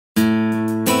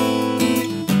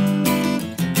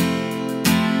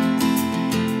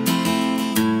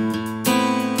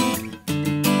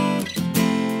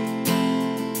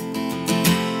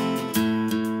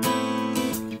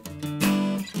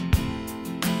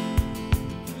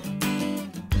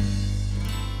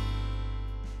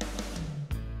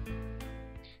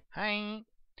Hi.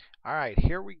 Alright,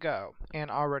 here we go. And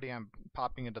already I'm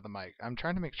popping into the mic. I'm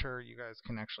trying to make sure you guys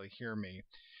can actually hear me.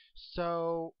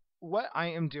 So what I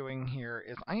am doing here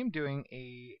is I am doing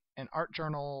an art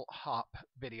journal hop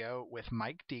video with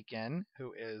Mike Deacon,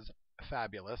 who is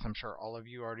fabulous. I'm sure all of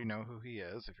you already know who he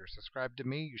is. If you're subscribed to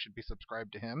me, you should be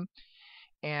subscribed to him.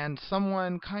 And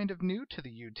someone kind of new to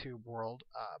the YouTube world,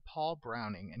 Paul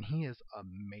Browning, and he is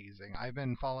amazing. I've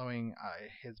been following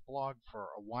his blog for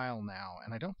a while now,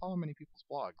 and I don't follow many people's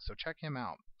blogs, so check him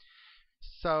out.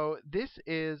 So this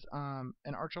is an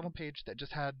art journal page that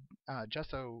just had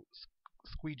gesso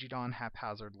squeegeed on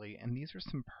haphazardly, and these are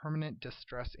some permanent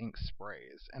distress ink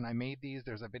sprays. And I made these.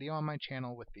 There's a video on my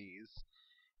channel with these,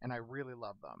 and I really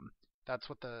love them. That's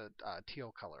what the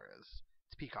teal color is.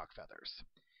 It's peacock feathers.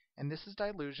 And this is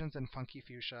Dilutions and Funky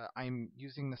Fuchsia. I'm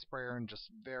using the sprayer and just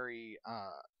very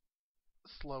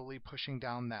slowly pushing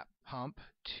down that pump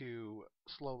to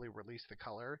slowly release the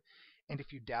color. And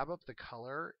if you dab up the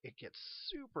color, it gets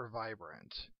super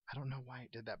vibrant. I don't know why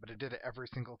it did that, but it did it every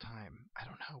single time. I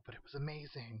don't know, but it was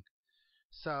amazing.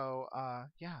 So,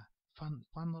 yeah, fun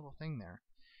little thing there.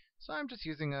 So I'm just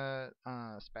using a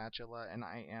spatula, and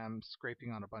I am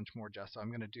scraping on a bunch more gesso. I'm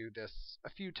going to do this a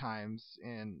few times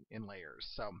in layers.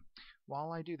 So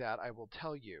while I do that, I will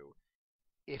tell you,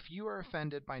 if you are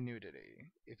offended by nudity,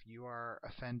 if you are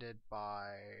offended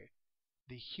by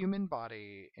the human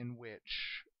body in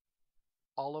which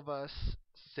all of us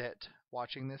sit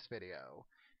watching this video,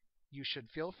 you should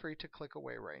feel free to click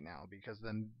away right now, because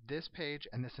then this page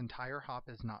and this entire hop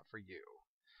is not for you.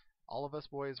 All of us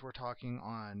boys were talking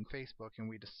on Facebook, and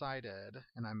we decided,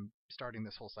 and I'm starting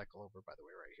this whole cycle over, by the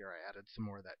way, right here. I added some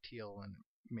more of that teal and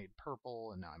made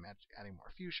purple, and now I'm adding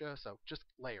more fuchsia, so just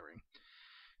layering.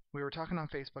 We were talking on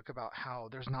Facebook about how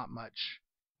there's not much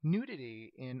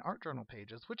nudity in art journal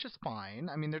pages, which is fine.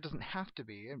 I mean, there doesn't have to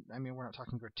be. I mean, we're not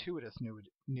talking gratuitous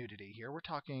nudity here. We're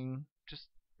talking just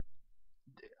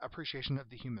appreciation of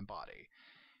the human body.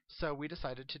 So we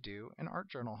decided to do an art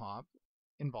journal hop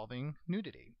involving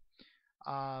nudity.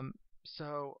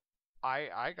 So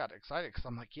I got excited because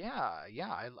I'm like,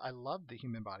 I love the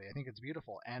human body. I think it's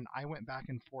beautiful. And I went back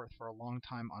and forth for a long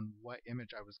time on what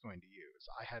image I was going to use.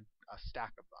 I had a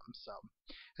stack of them. So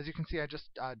as you can see, I just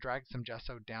dragged some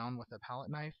gesso down with a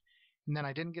palette knife. And then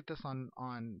I didn't get this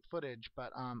on footage,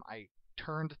 but I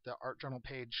turned the art journal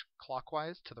page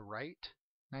clockwise to the right,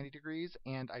 90 degrees,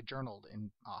 and I journaled in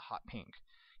hot pink.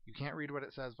 You can't read what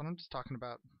it says, but I'm just talking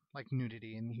about like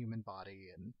nudity in the human body,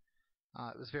 and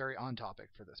it was very on topic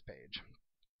for this page.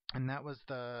 And that was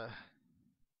the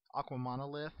Aqua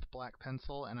Monolith black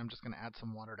pencil, and I'm just going to add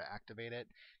some water to activate it.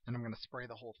 And I'm going to spray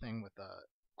the whole thing with a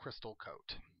crystal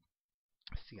coat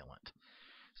sealant.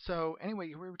 So anyway,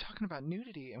 we were talking about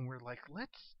nudity, and we're like,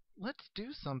 let's do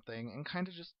something and kind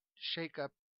of just shake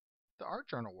up the art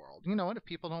journal world. You know what? If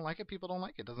people don't like it, people don't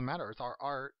like it. It doesn't matter. It's our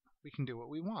art. We can do what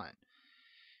we want.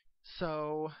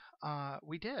 So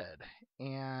we did,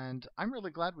 and I'm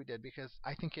really glad we did, because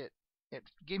I think it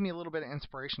gave me a little bit of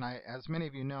inspiration. As many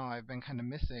of you know, I've been kind of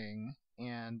missing,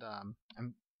 and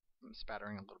I'm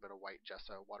spattering a little bit of white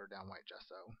gesso, watered down white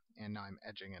gesso, and now I'm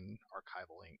edging in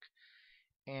archival ink.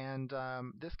 And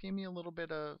this gave me a little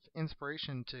bit of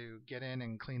inspiration to get in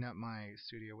and clean up my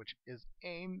studio, which is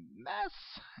a mess,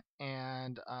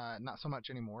 and not so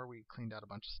much anymore. We cleaned out a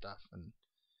bunch of stuff, and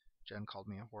Jen called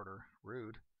me a hoarder.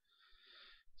 Rude.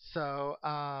 So,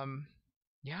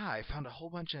 yeah, I found a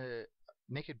whole bunch of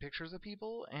naked pictures of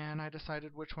people, and I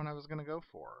decided which one I was going to go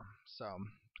for. So,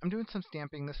 I'm doing some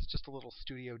stamping. This is just a little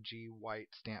Studio G white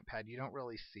stamp pad. You don't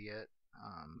really see it,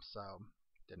 so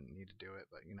didn't need to do it,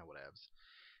 but you know whatevs.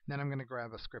 Then I'm going to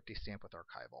grab a scripty stamp with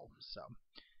archival.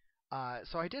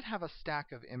 So I did have a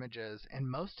stack of images, and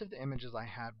most of the images I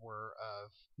had were of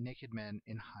naked men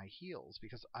in high heels,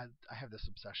 because I have this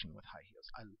obsession with high heels.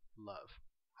 I love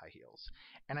high heels,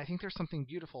 and I think there's something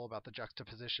beautiful about the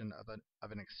juxtaposition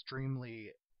of an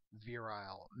extremely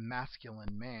virile,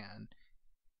 masculine man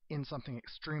in something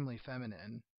extremely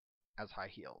feminine as high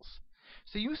heels.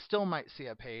 So you still might see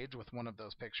a page with one of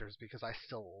those pictures, because I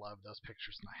still love those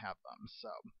pictures and I have them. So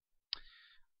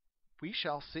we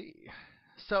shall see.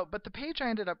 So, but the picture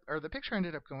I ended up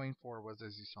going for was,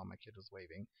 as you saw, my kid was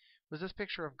waving, was this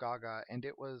picture of Gaga, and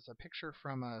it was a picture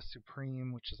from a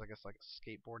Supreme, which is I guess like a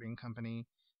skateboarding company.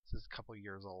 This is a couple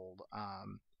years old.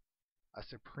 A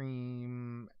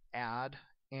Supreme ad,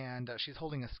 and she's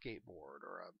holding a skateboard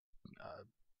or a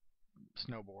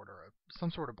snowboard or some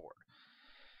sort of board.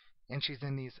 And she's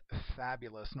in these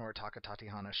fabulous Noritaka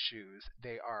Tatihana shoes.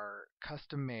 They are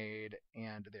custom made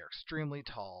and they're extremely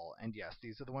tall. And yes,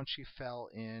 these are the ones she fell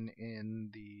in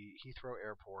the Heathrow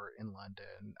Airport in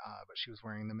London. But she was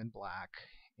wearing them in black.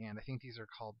 And I think these are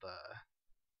called the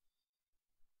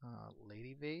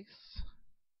Lady Vase.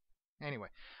 Anyway,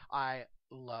 I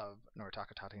love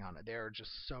Noritaka Tatihana. They're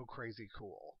just so crazy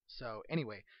cool. So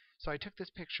anyway, so I took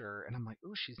this picture and I'm like,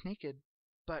 ooh, she's naked,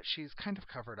 but she's kind of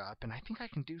covered up, and I think I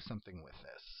can do something with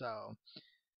this. So,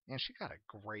 and she got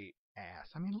a great ass.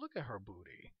 I mean, look at her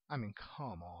booty. I mean,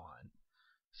 come on.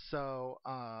 So,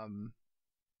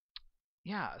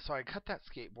 yeah, so I cut that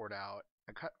skateboard out.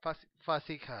 I cut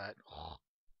fussy cut.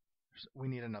 We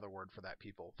need another word for that,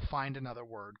 people. Find another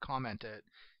word, comment it,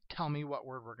 tell me what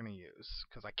word we're going to use,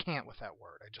 because I can't with that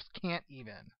word. I just can't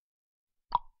even.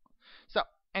 So,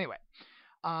 anyway,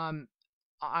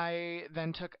 I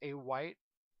then took a white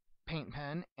paint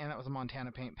pen, and that was a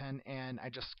Montana paint pen, and I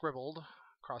just scribbled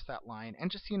across that line.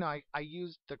 And just, I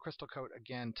used the crystal coat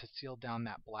again to seal down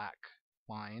that black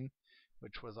line,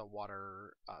 which was a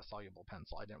water soluble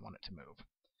pencil. I didn't want it to move.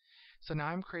 So now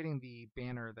I'm creating the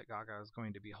banner that Gaga is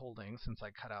going to be holding, since I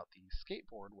cut out the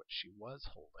skateboard, which she was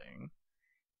holding.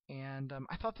 And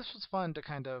I thought this was fun to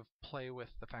kind of play with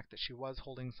the fact that she was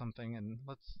holding something, and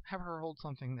let's have her hold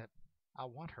something that I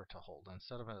want her to hold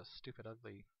instead of a stupid,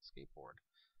 ugly skateboard.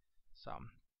 So,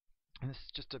 and this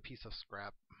is just a piece of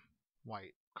scrap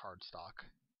white cardstock.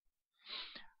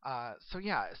 So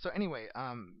yeah, so anyway,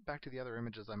 back to the other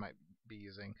images I might be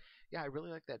using. Yeah, I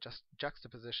really like that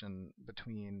juxtaposition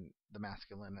between the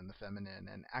masculine and the feminine,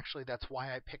 and actually that's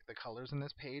why I picked the colors in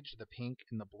this page, the pink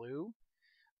and the blue.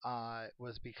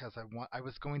 Was because I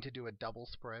was going to do a double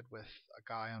spread with a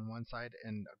guy on one side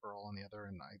and a girl on the other,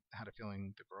 and I had a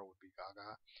feeling the girl would be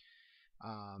Gaga.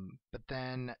 But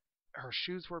then her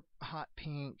shoes were hot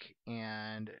pink,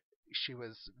 and she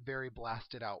was very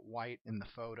blasted out white in the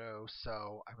photo,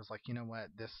 so I was like, you know what,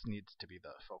 this needs to be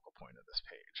the focal point of this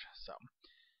page. So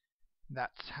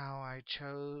that's how I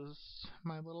chose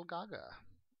my little Gaga,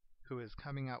 who is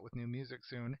coming out with new music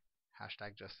soon.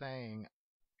 Hashtag just saying.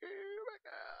 Oh my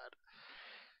god.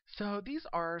 So these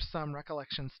are some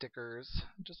recollection stickers,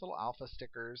 just little alpha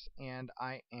stickers, and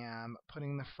I am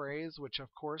putting the phrase, which of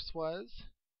course was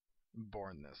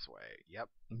born this way. Yep,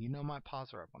 and you know my paws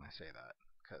are up when I say that,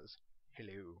 because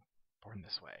hello, born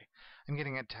this way. I'm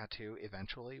getting a tattoo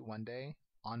eventually one day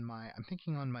on I'm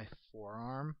thinking on my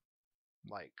forearm,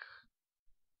 like,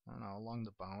 I don't know, along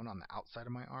the bone on the outside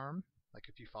of my arm. Like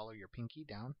if you follow your pinky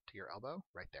down to your elbow,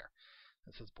 right there.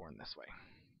 This is born this way.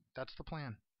 That's the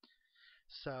plan.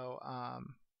 So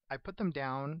I put them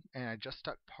down and I just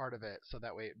stuck part of it so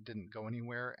that way it didn't go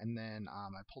anywhere, and then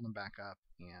I pulled them back up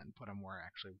and put them where I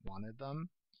actually wanted them.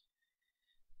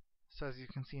 So as you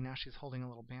can see now, she's holding a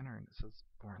little banner and it says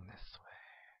born this way.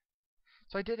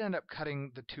 So I did end up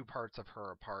cutting the two parts of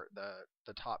her apart.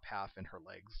 The top half and her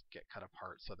legs get cut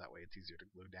apart so that way it's easier to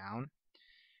glue down.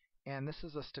 And this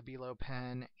is a Stabilo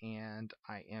pen, and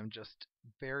I am just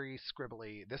very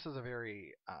scribbly. This is a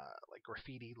very like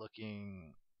graffiti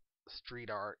looking street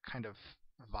art kind of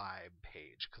vibe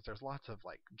page, because there's lots of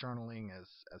like journaling as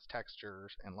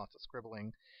textures and lots of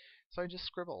scribbling. So I just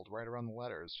scribbled right around the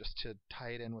letters just to tie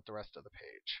it in with the rest of the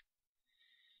page.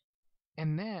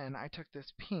 And then I took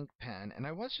this pink pen, and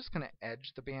I was just going to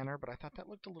edge the banner, but I thought that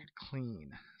looked a little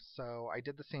clean. So I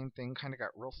did the same thing, kind of got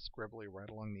real scribbly right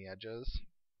along the edges.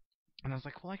 And I was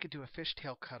like, well, I could do a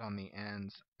fishtail cut on the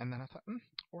ends. And then I thought,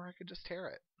 or I could just tear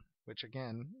it, which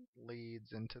again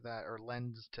leads into that, or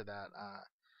lends to that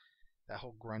that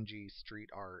whole grungy street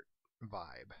art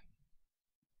vibe.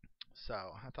 So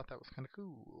I thought that was kind of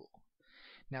cool.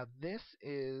 Now this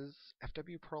is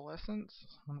FW Pearlescence,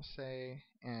 I want to say,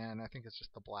 and I think it's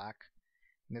just the black,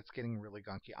 and it's getting really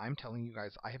gunky. I'm telling you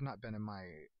guys, I have not been in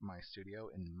my studio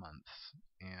in months,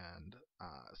 and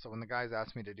so when the guys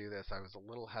asked me to do this, I was a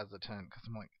little hesitant because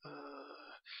I'm like,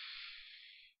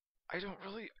 I don't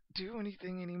really do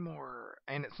anything anymore.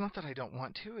 And it's not that I don't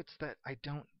want to, it's that I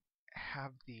don't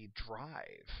have the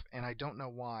drive, and I don't know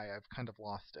why. I've kind of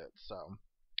lost it, so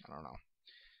I don't know.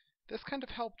 This kind of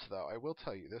helped, though. I will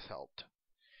tell you, this helped.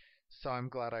 So I'm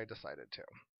glad I decided to.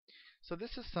 So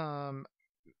this is some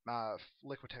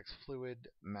Liquitex Fluid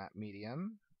Matte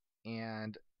Medium,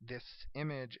 and this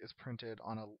image is printed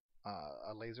on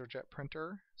a LaserJet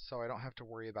printer, so I don't have to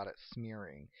worry about it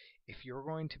smearing. If you're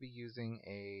going to be using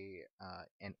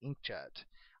an inkjet,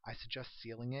 I suggest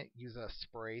sealing it. Use a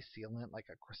spray sealant like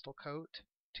a crystal coat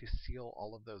to seal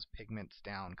all of those pigments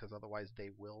down, because otherwise they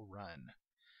will run.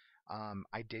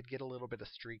 I did get a little bit of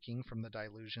streaking from the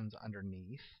dilutions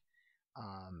underneath,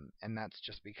 And that's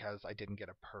just because I didn't get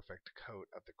a perfect coat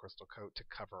of the crystal coat to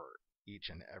cover each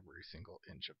and every single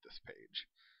inch of this page.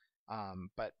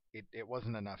 But it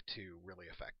wasn't enough to really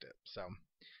affect it. So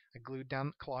I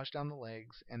collaged down the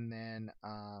legs, and then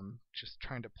just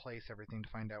trying to place everything to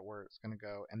find out where it's going to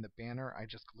go. And the banner I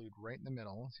just glued right in the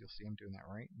middle. As you'll see, I'm doing that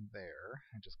right there.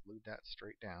 I just glued that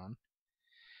straight down.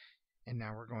 And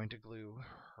now we're going to glue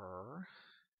her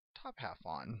top half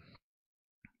on.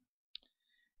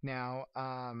 Now,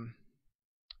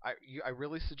 I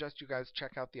really suggest you guys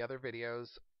check out the other videos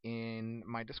in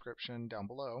my description down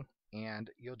below, and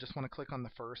you'll just want to click on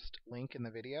the first link in the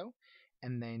video,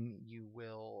 and then you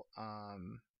will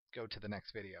go to the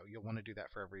next video. You'll want to do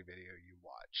that for every video you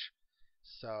watch.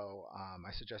 So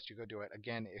I suggest you go do it.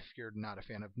 Again, if you're not a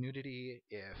fan of nudity,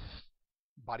 if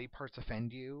body parts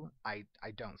offend you, I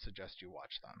don't suggest you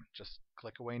watch them. Just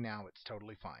click away now. It's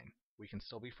totally fine. We can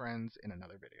still be friends in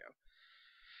another video.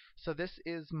 So this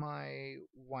is my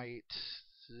white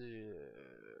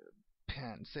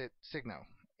pen, Signo,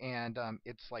 and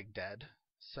it's like dead.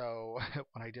 So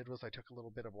what I did was I took a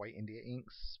little bit of white India ink,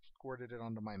 squirted it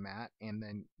onto my mat, and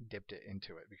then dipped it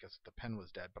into it because the pen was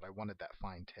dead, but I wanted that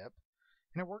fine tip.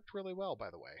 And it worked really well,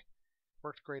 by the way.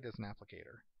 Worked great as an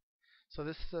applicator. So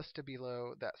this is a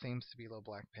Stabilo, that same Stabilo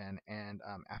black pen, and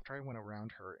after I went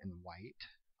around her in white,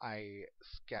 I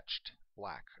sketched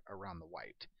black around the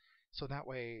white. So that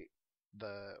way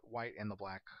the white and the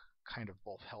black kind of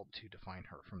both help to define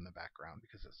her from the background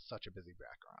because it's such a busy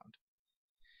background.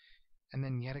 And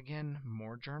then yet again,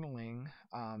 more journaling.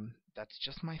 That's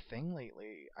just my thing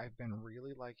lately. I've been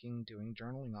really liking doing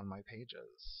journaling on my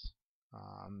pages.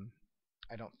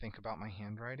 I don't think about my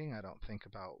handwriting. I don't think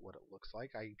about what it looks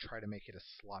like. I try to make it as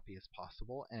sloppy as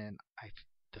possible, and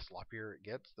the sloppier it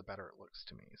gets, the better it looks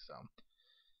to me. So,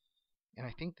 and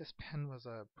I think this pen was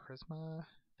a Prisma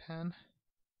pen.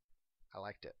 I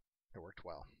liked it. It worked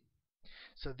well.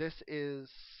 So this is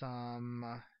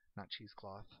some, not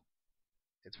cheesecloth.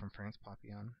 It's from France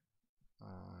Papillon.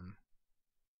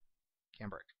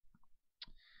 Cambric.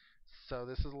 So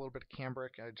this is a little bit of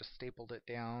cambric. I just stapled it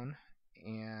down,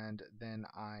 and then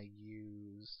I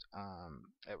used,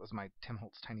 it was my Tim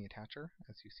Holtz Tiny Attacher,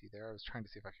 as you see there. I was trying to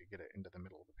see if I could get it into the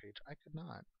middle of the page. I could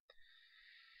not.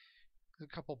 There's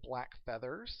a couple black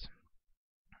feathers,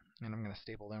 and I'm going to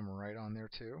staple them right on there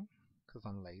too, because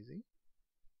I'm lazy.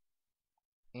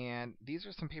 And these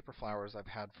are some paper flowers I've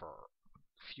had for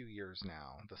a few years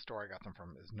now. The store I got them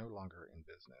from is no longer in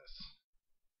business,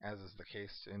 as is the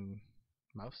case in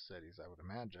most cities, I would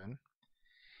imagine.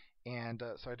 And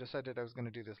so I decided I was going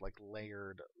to do this like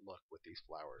layered look with these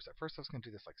flowers. At first I was going to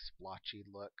do this like splotchy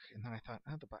look, and then I thought,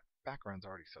 oh, the background's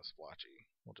already so splotchy.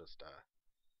 We'll just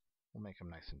we'll make them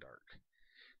nice and dark.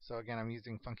 So again, I'm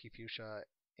using Funky Fuchsia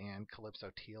and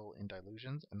Calypso Teal in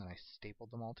dilutions, and then I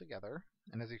stapled them all together.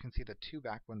 And as you can see, the two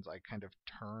back ones I kind of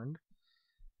turned,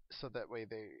 so that way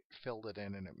they filled it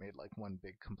in and it made like one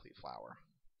big complete flower.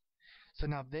 So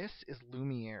now this is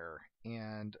Lumiere,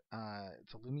 and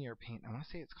it's a Lumiere paint. I want to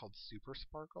say it's called Super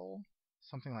Sparkle,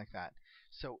 something like that.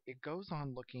 So it goes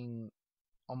on looking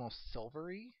almost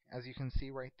silvery, as you can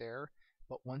see right there,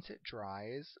 but once it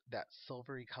dries, that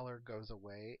silvery color goes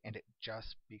away and it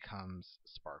just becomes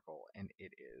sparkle, and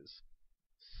it is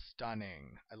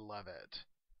stunning. I love it.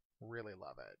 Really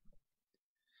love it.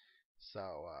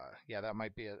 So yeah, that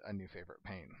might be a new favorite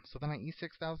paint. So then I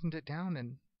E6000'd it down,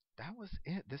 and that was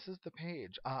it. This is the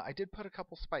page. I did put a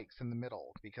couple spikes in the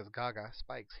middle because Gaga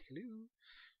spikes. Hello.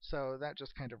 So that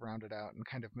just kind of rounded out and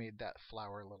kind of made that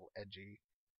flower a little edgy.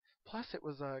 Plus, it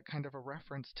was a kind of a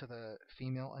reference to the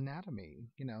female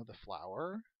anatomy. You know, the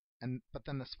flower, but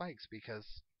then the spikes, because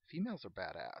females are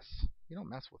badass. You don't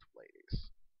mess with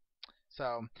ladies.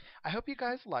 So I hope you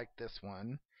guys liked this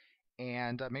one.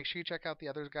 And make sure you check out the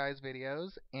other guys'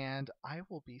 videos, and I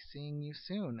will be seeing you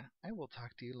soon. I will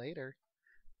talk to you later.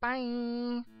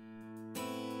 Bye!